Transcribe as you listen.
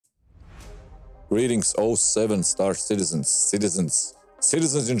Greetings, 07 star citizens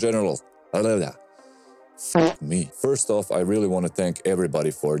in general. Fuck me. First off, I really want to thank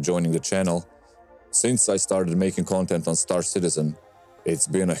everybody for joining the channel. Since I started making content on Star Citizen, it's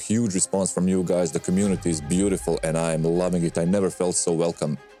been a huge response from you guys. The community is beautiful and I'm loving it. I never felt so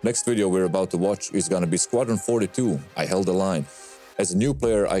welcome. Next video we're about to watch is gonna be Squadron 42. I held the line. As a new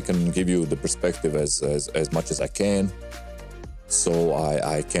player, I can give you the perspective as much as I can. So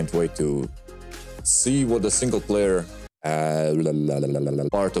I can't wait to see what the single player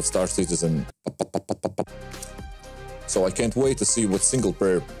part of Star Citizen. So I can't wait to see what single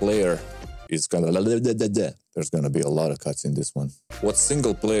player is gonna. There's gonna be a lot of cuts in this one. What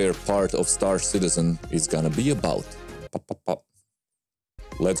single player part of Star Citizen is gonna be about.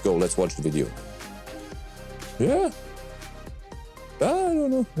 Let's go. Let's watch the video. Yeah. I don't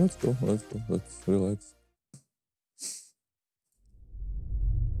know. Let's go. Let's go. Let's relax.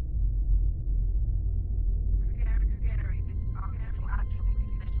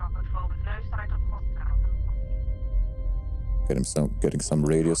 Getting some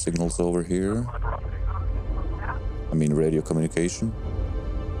radio signals over here. I mean radio communication.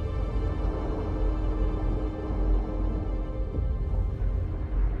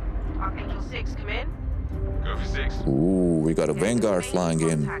 Archangel 6, come in. Go for 6. Ooh, we got a Vanguard flying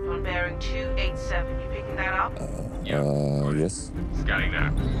in. On bearing 287. You picking that up? Yes. Scanning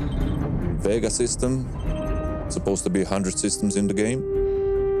now. Vega system. Supposed to be 100 systems in the game.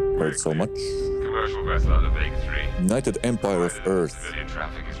 Heard so much. Commercial vessel out of Vega 3. United Empire of Earth. Civilian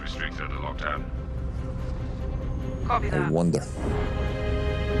traffic is restricted under lockdown. Copy that. I wonder.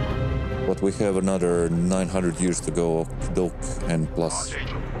 But we have another 900 years to go, doke and plus.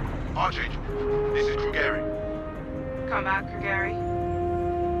 Archangel, this is Krugeri. Come back, Krugeri.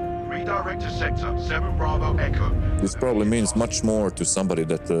 Redirect to sector 7 Bravo Echo. This probably means much more to somebody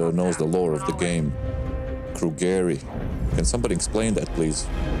that knows the lore of the game. Krugeri. Can somebody explain that, please?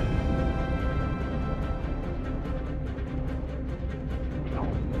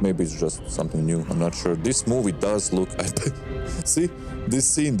 Maybe it's just something new, I'm not sure. This movie does look... See, this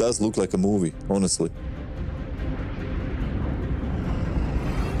scene does look like a movie, honestly.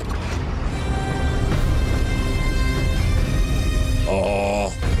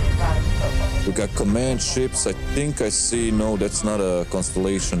 Oh, we got command ships. I think I see... No, that's not a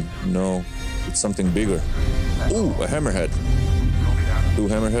constellation. No, it's something bigger. Ooh, a hammerhead. 2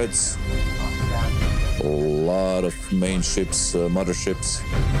 hammerheads. A lot of main ships, motherships.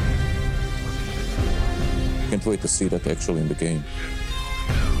 Can't wait to see that actually in the game.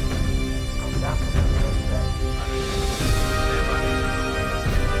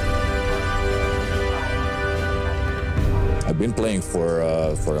 I've been playing for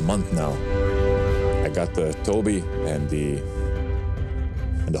a month now. I got the Toby and the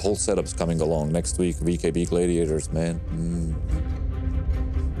whole setup's coming along. Next week, VKB Gladiators, man.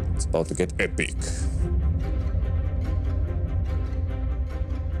 It's about to get epic.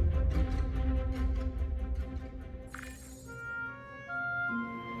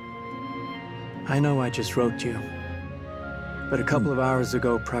 I know I just wrote you, but a couple of hours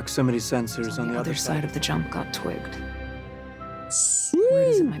ago, proximity sensors on the other side of the jump got twigged. Sweet. Word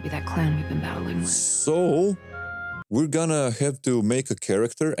is it might be that clan we've been battling with. So, we're gonna have to make a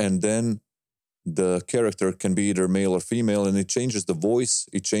character, and then the character can be either male or female, and it changes the voice,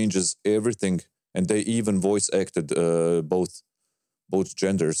 it changes everything, and they even voice acted both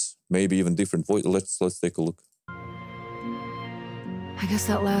genders, maybe even different voice. Let's take a look. I guess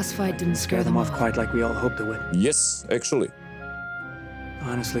that last fight didn't scare them them off quite like we all hoped it would. Yes, actually.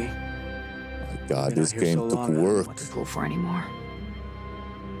 Honestly. My God, this game took work. What to pull for anymore.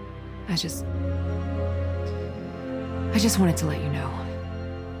 I just wanted to let you know.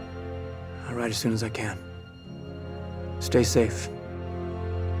 I'll write as soon as I can. Stay safe.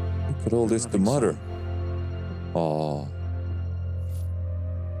 Look at all this, the mother. Aww.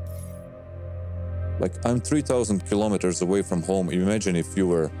 Like, I'm 3,000 kilometers away from home. Imagine if you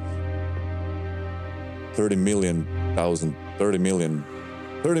were 30 million thousand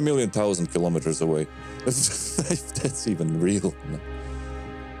kilometers away. That's even real.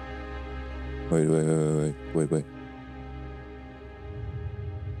 Wait.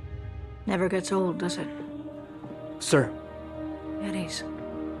 Never gets old, does it? Sir. Eddies.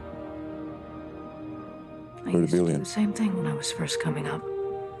 I 30 used to do billion. the same thing when I was first coming up.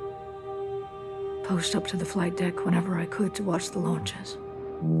 Post up to the flight deck whenever I could to watch the launches.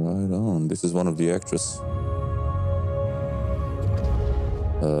 Right on. This is one of the actresses.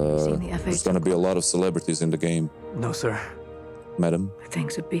 There's gonna be a lot of celebrities in the game. No, sir. Madam. The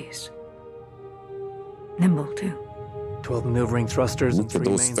thing's a beast. Nimble, too. 12 maneuvering thrusters and 3 Look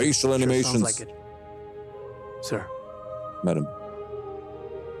at those mains. facial animations. Sure sounds like it. Sir. Madam.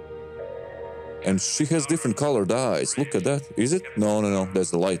 And she has different colored eyes. Look at that. Is it? No, no, no.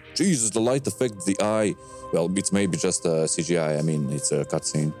 That's the light. Jesus, the light affects the eye. Well, it's maybe just CGI. I mean, it's a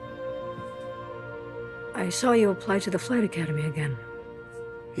cutscene. I saw you apply to the flight academy again.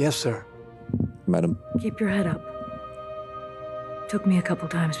 Yes, sir. Madam. Keep your head up. Took me a couple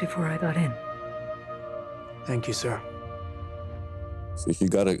times before I got in. Thank you, sir. So he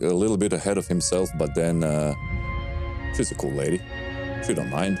got a little bit ahead of himself, but then she's a cool lady. She don't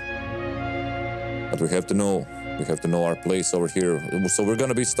mind. But we have to know our place over here. So we're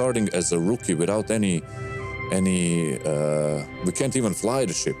gonna be starting as a rookie without any. We can't even fly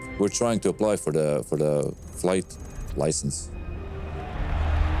the ship. We're trying to apply for the flight license.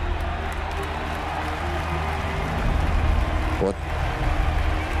 What?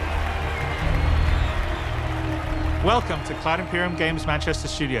 Welcome to Cloud Imperium Games Manchester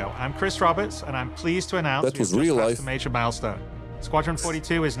Studio. I'm Chris Roberts, and I'm pleased to announce that was real life. A major milestone. Squadron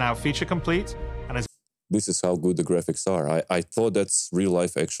 42 is now feature complete, and has This is how good the graphics are. I thought that's real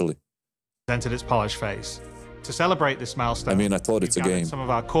life actually. entered its polish phase. To celebrate this milestone, I mean, I thought it's a game. Some of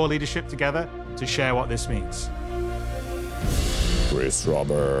our core leadership together to share what this means. Chris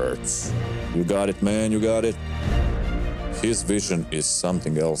Roberts. You got it, man, you got it. His vision is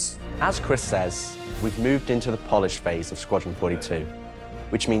something else. As Chris says, we've moved into the polish phase of Squadron 42,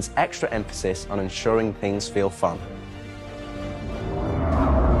 which means extra emphasis on ensuring things feel fun.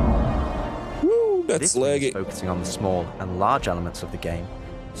 Woo, that's this means laggy. focusing on the small and large elements of the game,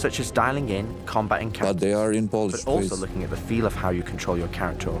 such as dialing in combat encounters, But they are in polish, but also please. looking at the feel of how you control your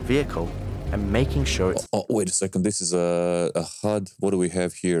character or vehicle and making sure it's... Oh, wait a second. This is a HUD. What do we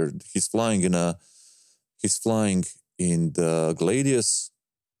have here? He's flying in the Gladius.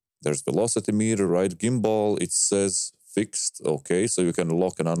 There's velocity meter, right? Gimbal, it says fixed. Okay, so you can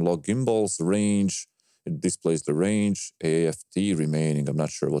lock and unlock gimbals, range. It displays the range. AFT remaining. I'm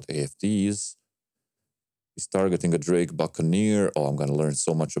not sure what AFT is. He's targeting a Drake Buccaneer. Oh, I'm going to learn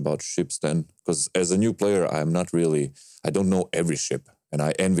so much about ships then. Because as a new player, I don't know every ship. And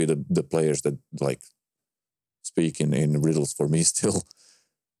I envy the players that, like, speak in riddles for me still.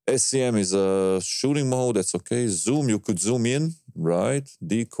 SCM is a shooting mode. That's okay. Zoom, you could zoom in, right?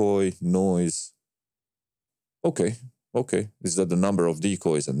 Decoy, noise. Okay, okay. Is that the number of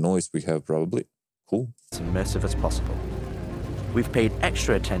decoys and noise we have probably? Cool. as immersive as possible. We've paid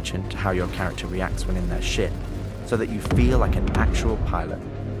extra attention to how your character reacts when in their ship, so that you feel like an actual pilot,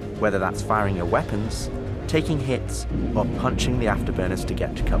 whether that's firing your weapons, taking hits, or punching the afterburners to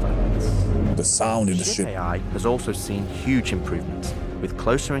get to cover. The sound in the ship. AI has also seen huge improvements, with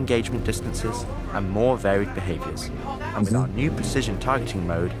closer engagement distances and more varied behaviors. And with our new precision targeting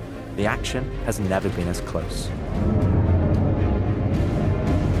mode, the action has never been as close.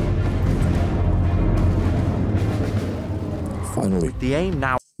 Finally. The aim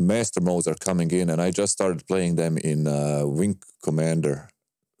now... Master modes are coming in, and I just started playing them in Wing Commander.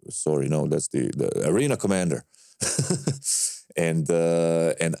 Sorry, no, that's the Arena Commander.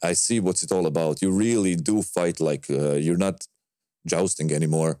 and I see what's it all about. You really do fight like you're not jousting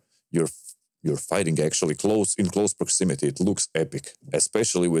anymore. You're fighting actually in close proximity. It looks epic,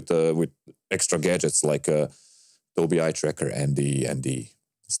 especially with extra gadgets like Tobii Eye Tracker and the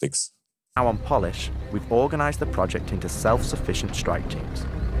sticks. Now on Polish, we've organized the project into self-sufficient strike teams,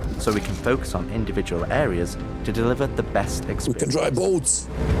 so we can focus on individual areas to deliver the best experience. We can drive boats.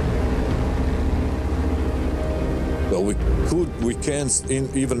 Well, we can,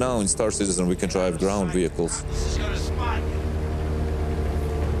 even now in Star Citizen, we can drive ground vehicles.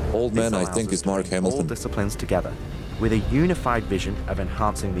 Old Man, I think, is Mark Hamilton. All disciplines together, with a unified vision of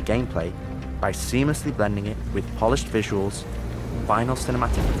enhancing the gameplay by seamlessly blending it with polished visuals, final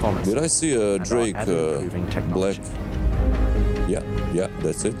cinematic performance. Did I see a Drake Black? Yeah,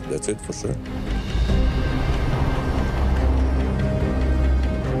 that's it for sure.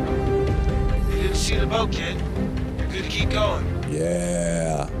 You didn't see the boat, kid. You're good to keep going.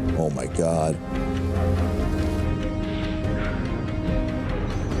 Yeah, oh my God.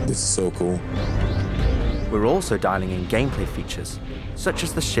 This is so cool. We're also dialing in gameplay features, such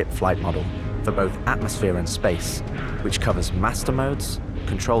as the ship flight model, for both atmosphere and space, which covers master modes,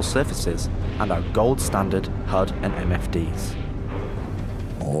 control surfaces, and our gold standard HUD and MFDs.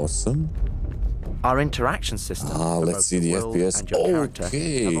 Awesome. Our interaction system let's see the FPS. And your character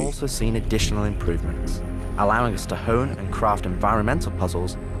have also seen additional improvements, allowing us to hone and craft environmental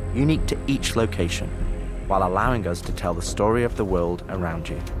puzzles unique to each location, while allowing us to tell the story of the world around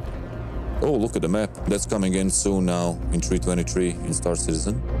you. Oh, look at the map. That's coming in soon now in 323 in Star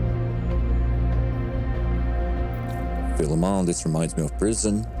Citizen. Philemon, this reminds me of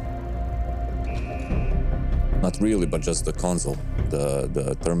Prison. Not really, but just the console,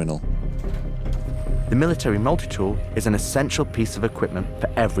 the terminal. The military multi-tool is an essential piece of equipment for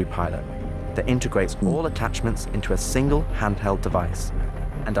every pilot that integrates all attachments into a single handheld device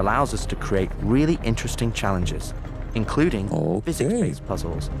and allows us to create really interesting challenges, including physics-based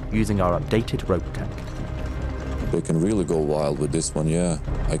puzzles using our updated rope tech. They can really go wild with this one, yeah.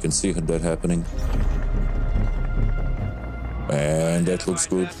 I can see that happening. And that looks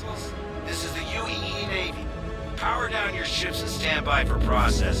good. This is the UEE Navy. Power down your ships and stand by for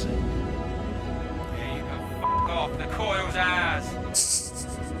processing. There you go. F*** off the coil's ass.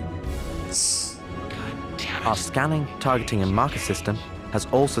 Our scanning, targeting, and marker system has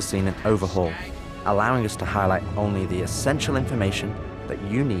also seen an overhaul, allowing us to highlight only the essential information that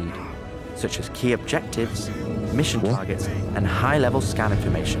you need, such as key objectives, mission targets, and high-level scan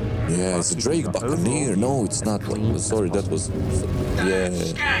information. Yeah, it's a Drake Buccaneer. No, it's not. Sorry, that was... Yeah,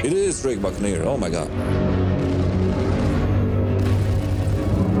 it is Drake Buccaneer. Oh my god.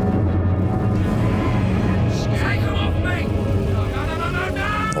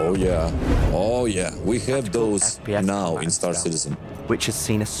 Oh yeah. Oh yeah. We have those now in Star Citizen. Which has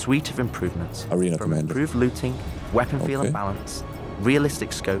seen a suite of improvements. Arena from Commander. Improved looting, weapon feel and balance,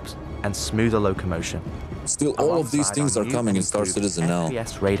 realistic scopes, and smoother locomotion. Still, all of these things are coming in Star Citizen now.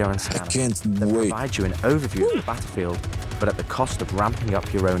 FPS radar and scanner I can't that wait. provide you an overview of the battlefield, but at the cost of ramping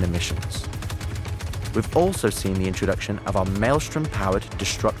up your own emissions. We've also seen the introduction of our Maelstrom-powered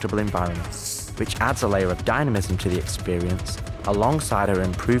destructible environment, which adds a layer of dynamism to the experience, alongside our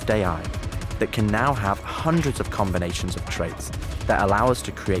improved AI, that can now have hundreds of combinations of traits that allow us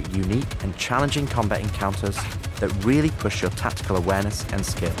to create unique and challenging combat encounters that really push your tactical awareness and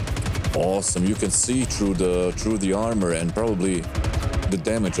skill. Awesome. You can see through the armor and probably the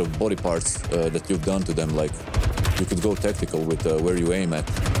damage of body parts that you've done to them. Like, you could go tactical with where you aim at.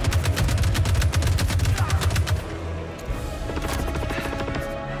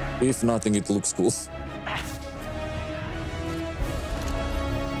 If nothing, it looks cool.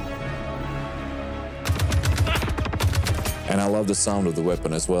 And I love the sound of the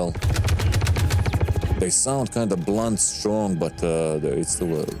weapon as well. They sound kind of blunt, strong, but it's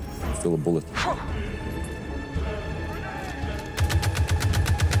still a bullet.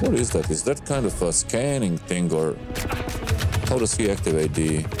 What is that? Is that kind of a scanning thing, or how does he activate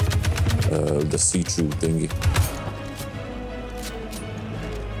the see-through thingy?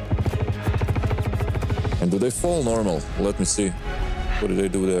 And do they fall normal? Let me see. What do they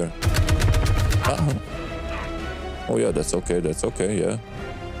do there? Oh yeah, that's okay, yeah.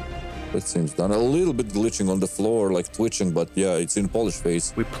 That seems done. A little bit glitching on the floor, like twitching, but yeah, it's in polished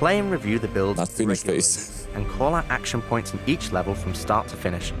phase. We play and review the build not finished phase. and call out action points in each level from start to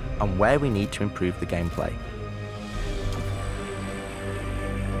finish and where we need to improve the gameplay.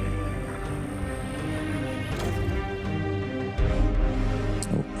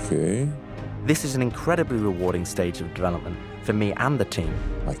 Okay. This is an incredibly rewarding stage of development for me and the team.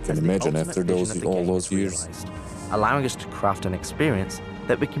 I can imagine after all those years. Allowing us to craft an experience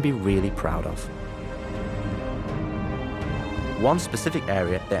that we can be really proud of. One specific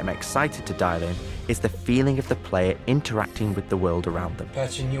area that I'm excited to dial in is the feeling of the player interacting with the world around them.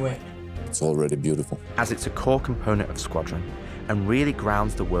 Patching you in. It's already beautiful. As it's a core component of Squadron and really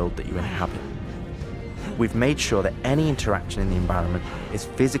grounds the world that you inhabit. We've made sure that any interaction in the environment is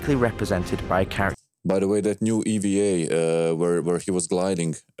physically represented by a character. By the way, that new EVA where he was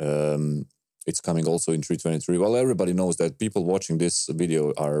gliding, it's coming also in 323. Well, everybody knows that people watching this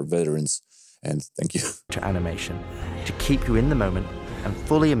video are veterans, and thank you. To animation, to keep you in the moment and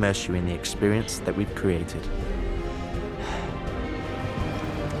fully immerse you in the experience that we've created.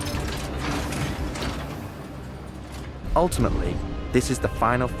 Ultimately, this is the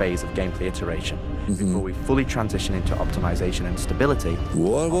final phase of gameplay iteration, before we fully transition into optimization and stability.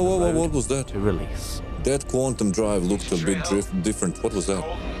 What was that? To release. That quantum drive looked a bit different. What was that?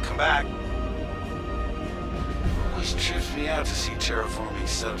 Come back. Always trips me out to see terraforming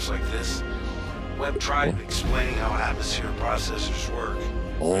setups like this. Webb tried explaining how atmosphere processors work.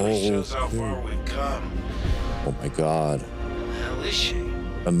 Really shows how far we've come. Oh my god. Hell is she?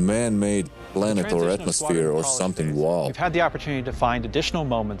 A man-made planet or atmosphere or something. Wow. We've had the opportunity to find additional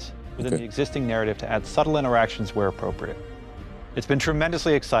moments within the existing narrative to add subtle interactions where appropriate. It's been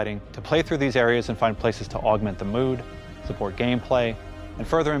tremendously exciting to play through these areas and find places to augment the mood, support gameplay, and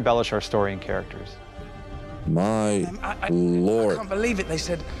further embellish our story and characters. My lord. I can't believe it. They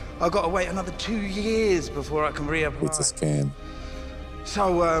said I've got to wait another 2 years before I can reapply. It's a scam.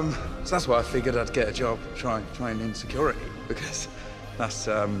 So that's why I figured I'd get a job trying in security, because that's,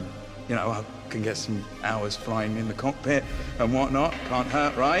 you know, I can get some hours flying in the cockpit and whatnot. Can't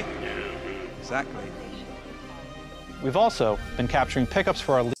hurt, right? Exactly. we've also been capturing pickups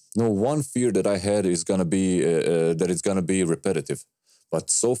for our... No, one fear that I had is gonna be that it's gonna be repetitive. But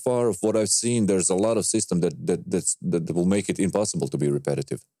so far, of what I've seen, there's a lot of system that will make it impossible to be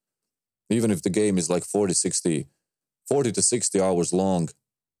repetitive. Even if the game is like 40 to 60 hours long,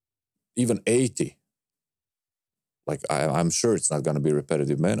 even 80. Like, I'm sure it's not going to be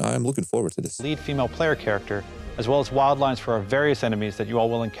repetitive, man. I'm looking forward to this. Lead female player character, as well as wild lines for our various enemies that you all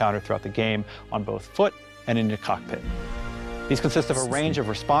will encounter throughout the game on both foot and in your cockpit. These consist of a range of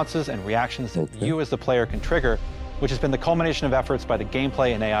responses and reactions that you as the player can trigger, which has been the culmination of efforts by the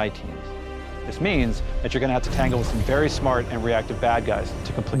gameplay and AI teams. This means that you're going to have to tangle with some very smart and reactive bad guys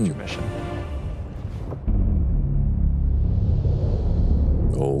to complete your mission.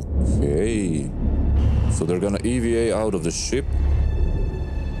 Okay. So they're gonna EVA out of the ship,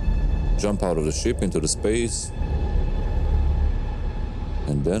 jump out of the ship into the space,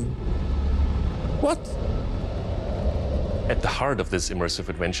 and then... What? At the heart of this immersive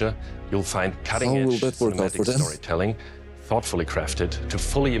adventure, you'll find cutting-edge cinematic storytelling, thoughtfully crafted to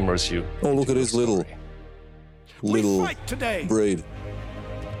fully immerse you. Oh, look at his little braid.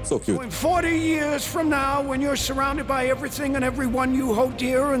 So cute. So in 40 years from now, when you're surrounded by everything and everyone you hold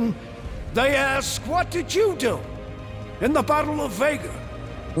dear, and they ask, what did you do in the Battle of Vega?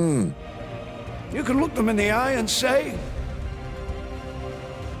 You can look them in the eye and say,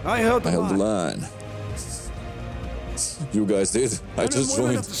 I held the line. You guys did. I just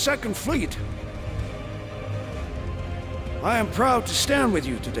joined. Of the Second Fleet. I am proud to stand with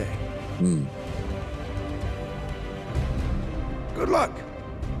you today. Good luck.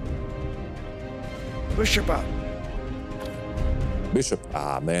 Bishop out. Bishop.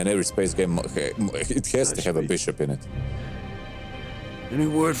 Ah, man, every space game, it has to have a bishop in it. Any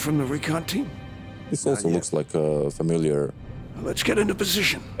word from the recon team? This also looks like a familiar... Let's get into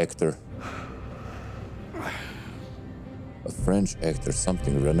position. Actor. A French actor,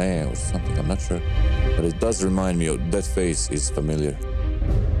 something, René or something, I'm not sure. But it does remind me of... That face is familiar.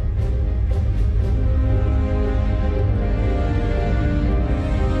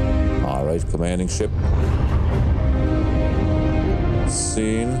 Alright, commanding ship.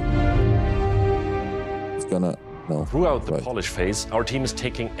 Scene. It's gonna... No. Throughout the polish phase, our team is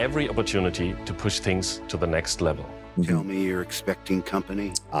taking every opportunity to push things to the next level. Tell me you're expecting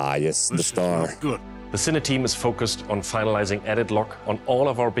company? Ah, yes, the star. Good. The Cine team is focused on finalizing edit lock on all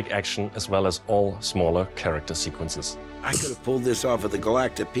of our big action, as well as all smaller character sequences. I could have pulled this off at the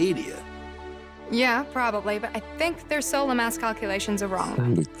Galactopedia. Yeah, probably, but I think their solar mass calculations are wrong.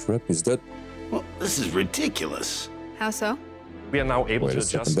 Holy crap, is that... Well, this is ridiculous. How so? We are now able to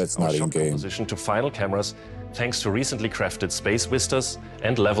adjust our shot composition to final cameras, thanks to recently crafted space vistas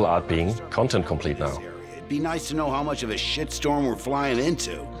and level art being content complete now. It'd be nice to know how much of a shitstorm we're flying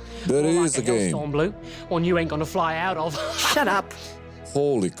into. That is a game. Storm Blue, one you ain't gonna fly out of. Shut up.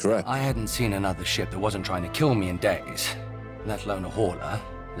 Holy crap. I hadn't seen another ship that wasn't trying to kill me in days, let alone a hauler,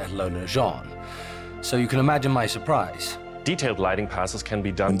 let alone a Jean. So you can imagine my surprise. Detailed lighting passes can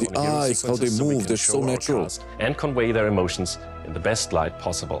be done and the eyes, how they move, they're so natural. And convey their emotions in the best light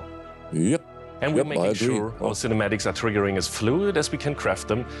possible. Yep. And we're making sure our cinematics are triggering as fluid as we can craft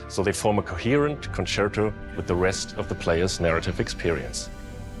them, so they form a coherent concerto with the rest of the player's narrative experience.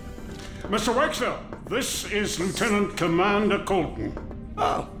 Mr. Wexler, this is Lieutenant Commander Colton.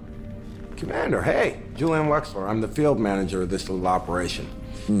 Oh, Commander, hey. Julian Wexler, I'm the field manager of this little operation.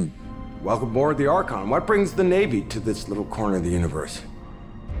 Welcome aboard the Archon. What brings the Navy to this little corner of the universe?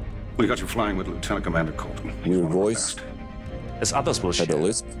 We got you flying with Lieutenant Commander Colton. Your voice. As others will share,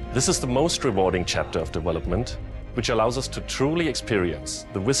 this is the most rewarding chapter of development, which allows us to truly experience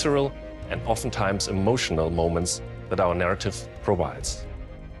the visceral and oftentimes emotional moments that our narrative provides.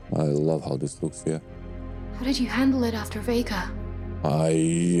 I love how this looks here. How did you handle it after Vega? I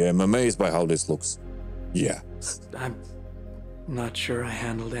am amazed by how this looks. Yeah. I'm not sure I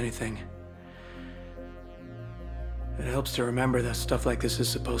handled anything. It helps to remember that stuff like this is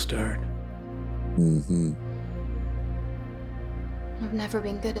supposed to hurt. I've never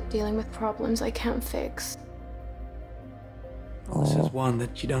been good at dealing with problems I can't fix. This is one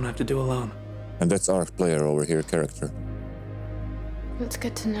that you don't have to do alone. And that's our player over here, character. That's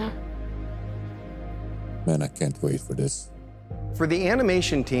good to know. Man, I can't wait for this. For the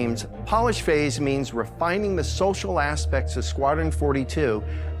animation teams, polish phase means refining the social aspects of Squadron 42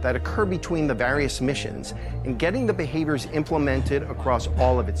 that occur between the various missions and getting the behaviors implemented across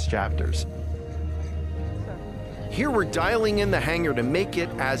all of its chapters. Here we're dialing in the hangar to make it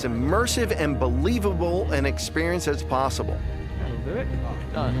as immersive and believable an experience as possible. That'll do it.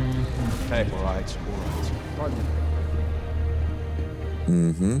 Done. Okay. All right.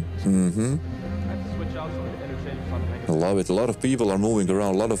 Mm-hmm. Mm-hmm. Switch out some of the energy I love it. A lot of people are moving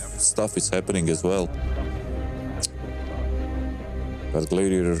around. A lot of stuff is happening as well. Got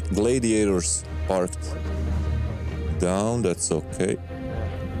gladiators parked down. That's okay. I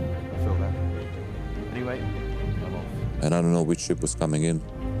feel that. Anyway, I'm off. And I don't know which ship was coming in.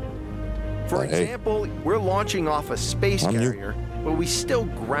 For example, we're launching off a space carrier, but we still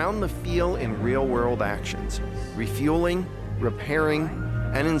ground the feel in real-world actions, refueling, repairing,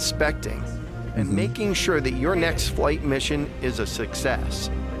 and inspecting, and making sure that your next flight mission is a success.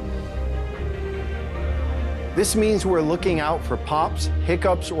 This means we're looking out for pops,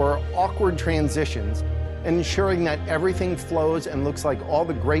 hiccups, or awkward transitions, and ensuring that everything flows and looks like all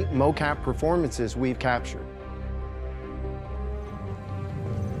the great mocap performances we've captured.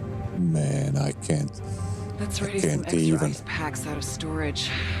 Man, I can't. Let's ready some extra ice packs out of storage.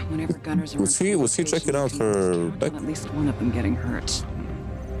 Whenever gunners are was he checking out her back? At least one of them getting hurt.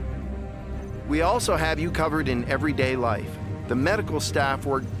 We also have you covered in everyday life. The medical staff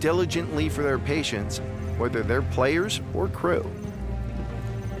work diligently for their patients, whether they're players or crew.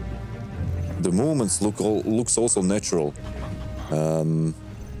 The movements looks also natural.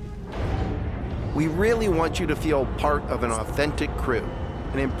 We really want you to feel part of an authentic crew,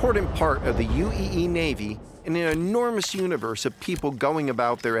 an important part of the UEE Navy in an enormous universe of people going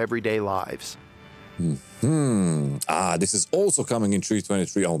about their everyday lives. Ah, this is also coming in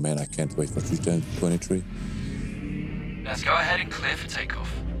 323. Oh man, I can't wait for 323. Let's go ahead and clear for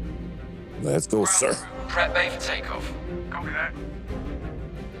takeoff. Let's go, sir. Prep bay for takeoff. Copy that.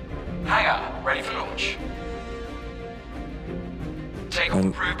 Hangar, ready for launch. Takeoff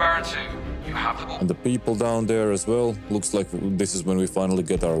approved, Baron 2. You have the ball. And the people down there as well. Looks like this is when we finally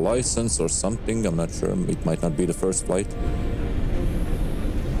get our license or something. I'm not sure. It might not be the first flight.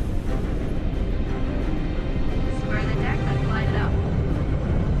 Square the deck, let's line it up.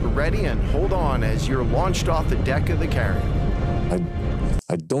 We're ready and hold on as you're launched off the deck of the carrier.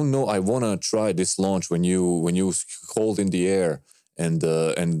 I don't know. I wanna try this launch when you hold in the air and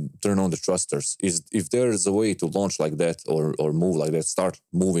turn on the thrusters. If there is a way to launch like that or move like that, start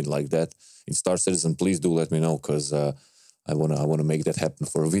moving like that in Star Citizen, please do let me know, because I wanna make that happen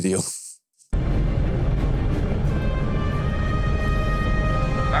for a video.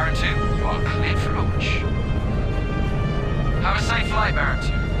 Baron 2, you are cleared for launch. Have a safe flight, Baron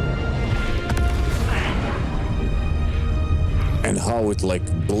 2. And how it like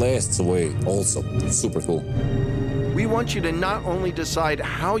blasts away also. Super cool. We want you to not only decide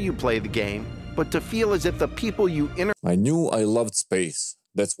how you play the game, but to feel as if the people you I knew I loved space.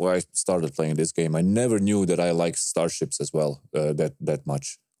 That's why I started playing this game. I never knew that I liked starships as well, that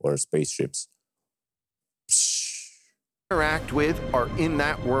much, or spaceships. interact with are in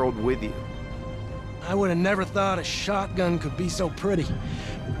that world with you. I would have never thought a shotgun could be so pretty.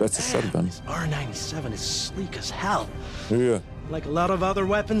 That's a shotgun. This R97 is sleek as hell. Yeah. Like a lot of other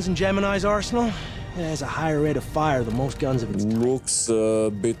weapons in Gemini's arsenal, it has a higher rate of fire than most guns of its type. Looks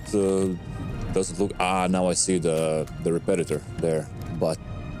a bit... doesn't look... Ah, now I see the repetitor there. But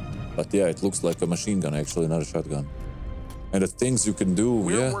yeah, it looks like a machine gun, actually, not a shotgun. And the things you can do,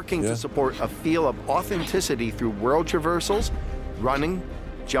 We're working to support a feel of authenticity through world traversals, running,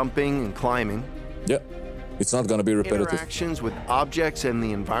 jumping, and climbing. Yeah, it's not gonna be repetitive. Interactions with objects and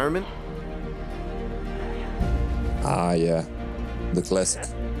the environment. Ah, yeah, the classic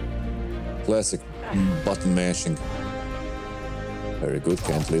button mashing. Very good,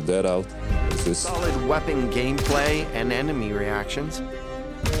 can't leave that out. What's this? Solid weapon gameplay and enemy reactions.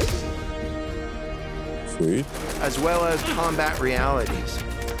 Sweet. As well as combat realities,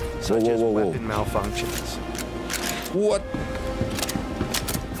 such as weapon malfunctions. What?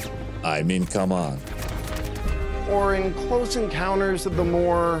 I mean, come on. Or in close encounters of the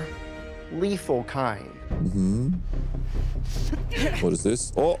more lethal kind. Mm-hmm. What is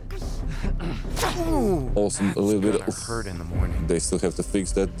this? Oh! Also, a little bit of hurt in the morning. They still have to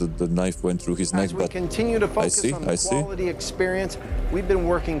fix that. The knife went through his neck, As we but continue to focus on the quality experience, we've been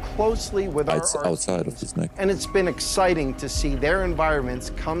working closely with our art outside of his neck. and it's been exciting to see their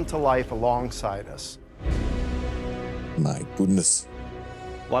environments come to life alongside us. My goodness.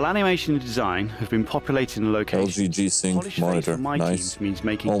 While animation and design have been populating the location, LG G-Sync monitor, nice. Means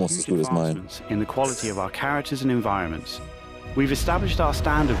making almost as huge good as mine. advancements in the quality of our characters and environments. We've established our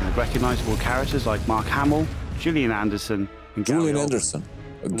standard with recognizable characters like Mark Hamill, Gillian Anderson, and Julian Anderson.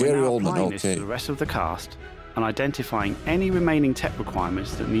 Gary Oldman, this okay. to the rest of the cast and identifying any remaining tech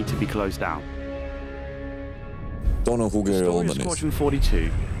requirements that need to be closed out. Don't know who Gary Oldman is. Squadron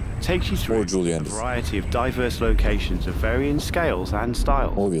 42 takes you through a variety of diverse locations of varying scales and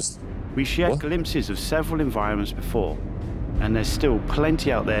styles. Obviously. We shared glimpses of several environments before, and there's still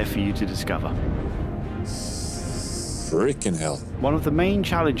plenty out there for you to discover. Freaking hell. One of the main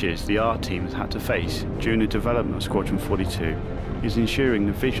challenges the art team has had to face during the development of Squadron 42 is ensuring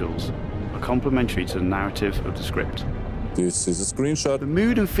the visuals are complementary to the narrative of the script. This is a screenshot. The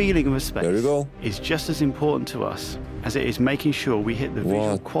mood and feeling of a space there you go. Is just as important to us as it is making sure we hit the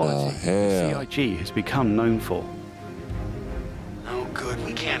visual quality the CIG has become known for. Oh good,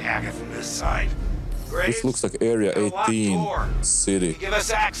 we can't hack it from this side. Graves, this looks like Area 18 city. Give us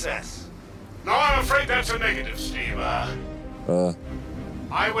access. No, I'm afraid that's a negative, Steve. I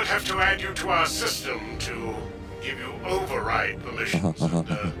would have to add you to our system to give you override permissions.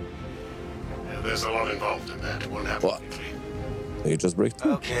 There's a lot involved in that. It won't happen quickly. They just break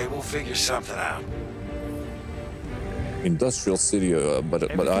through. Okay, we'll figure something out. Industrial city,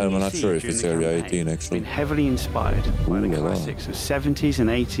 but I'm not sure if it's Area 18 actually. Been heavily inspired by the classics of 70s and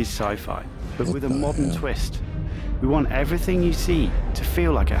 80s sci-fi, but with a modern twist. We want everything you see to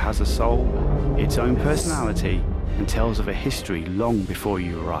feel like it has a soul, its own personality, and tells of a history long before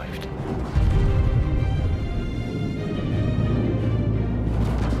you arrived.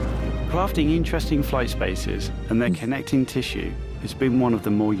 Crafting interesting flight spaces and their connecting tissue has been one of the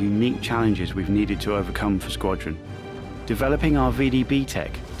more unique challenges we've needed to overcome for Squadron. Developing our VDB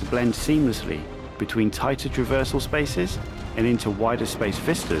tech to blend seamlessly between tighter traversal spaces and into wider space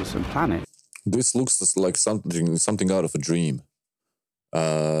vistas and planets. This looks like something out of a dream.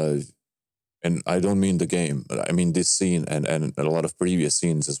 And I don't mean the game, but I mean this scene and a lot of previous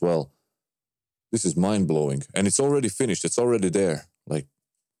scenes as well. This is mind-blowing. And it's already finished. It's already there. Like,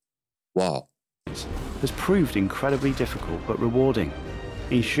 wow. Has proved incredibly difficult but rewarding,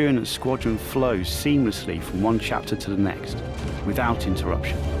 ensuring that Squadron flows seamlessly from one chapter to the next, without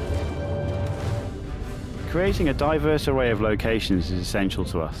interruption. Creating a diverse array of locations is essential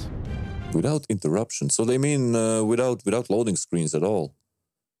to us. Without interruption. So they mean without loading screens at all.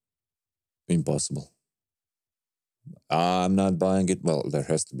 Impossible. I'm not buying it. Well, there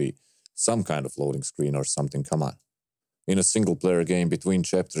has to be some kind of loading screen or something. Come on. In a single-player game, between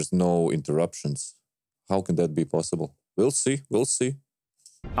chapters, no interruptions. How can that be possible? We'll see. We'll see.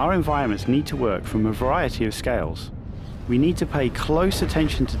 Our environments need to work from a variety of scales. We need to pay close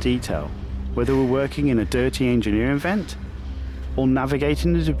attention to detail, whether we're working in a dirty engineering vent or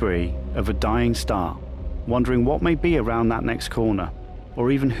navigating the debris of a dying star, wondering what may be around that next corner, or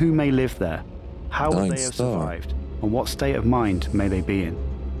even who may live there, how would they have survived, and what state of mind may they be in.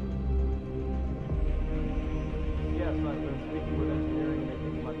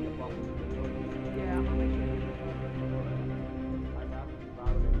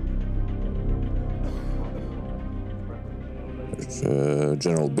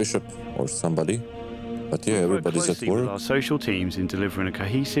 General Bishop or somebody. But yeah, everybody's at work. With our social teams in delivering a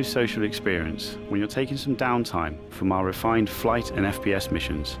cohesive social experience when you're taking some downtime from our refined flight and FPS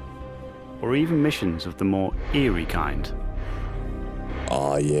missions, or even missions of the more eerie kind.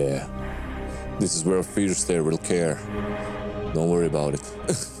 Ah, yeah. This is where Fierce there will care. Don't worry about it.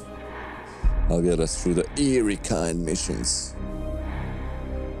 I'll get us through the eerie kind missions.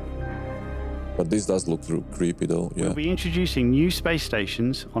 But this does look creepy though, yeah. We'll be introducing new space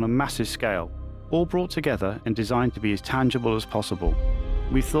stations on a massive scale, all brought together and designed to be as tangible as possible.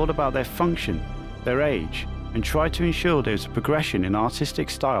 We've thought about their function, their age, and tried to ensure there's a progression in artistic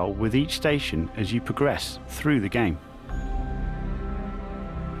style with each station as you progress through the game.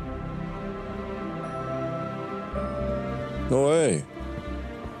 No way.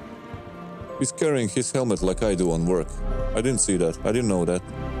 He's carrying his helmet like I do on work. I didn't see that. I didn't know that.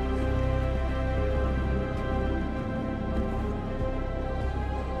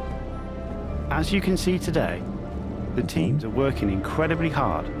 As you can see today, the teams are working incredibly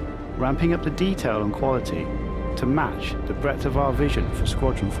hard, ramping up the detail and quality to match the breadth of our vision for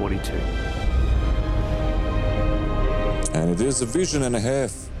Squadron 42. And it is a vision and a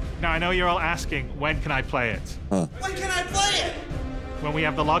half. Now, I know you're all asking, when can I play it? Huh. When can I play it? When we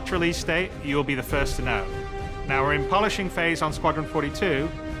have the locked release date, you will be the first to know. Now, we're in polishing phase on Squadron 42.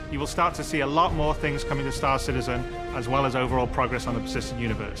 You will start to see a lot more things coming to Star Citizen, as well as overall progress on the persistent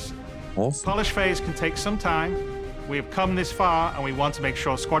universe. Awesome. Polish phase can take some time. We have come this far, and we want to make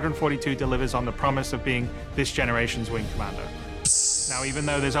sure Squadron 42 delivers on the promise of being this generation's wing commander. Now, even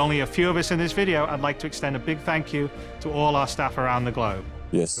though there's only a few of us in this video, I'd like to extend a big thank you to all our staff around the globe.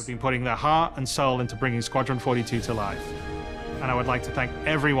 Yes. Who've been putting their heart and soul into bringing Squadron 42 to life. And I would like to thank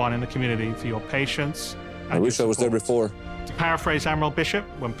everyone in the community for your patience. I wish I was there before. To paraphrase Admiral Bishop,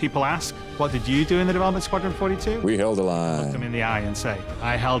 when people ask, what did you do in the development of Squadron 42? We held the line. Look them in the eye and say,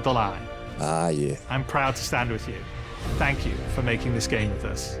 I held the line. Ah, yeah. I'm proud to stand with you. Thank you for making this game with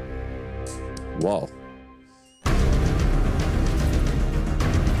us. Wow.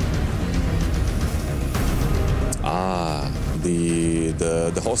 Ah,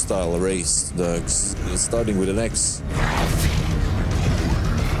 the hostile race, starting with an X.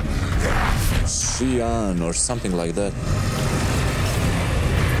 Xi'an or something like that.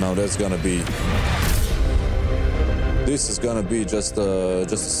 Now that's gonna be... This is gonna be just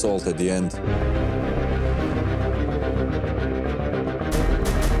assault at the end.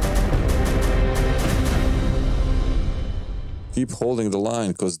 Keep holding the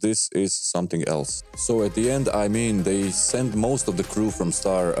line, because this is something else. So at the end, I mean, they sent most of the crew from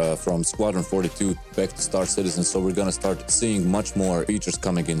Squadron 42 back to Star Citizen, so we're gonna start seeing much more features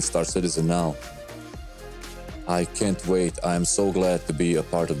coming in Star Citizen now. I can't wait. I'm so glad to be a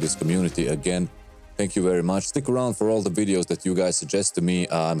part of this community again. Thank you very much. Stick around for all the videos that you guys suggest to me.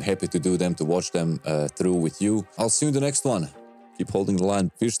 I'm happy to do them, to watch them through with you. I'll see you in the next one. Keep holding the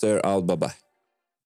line. Fish there out. Bye-bye.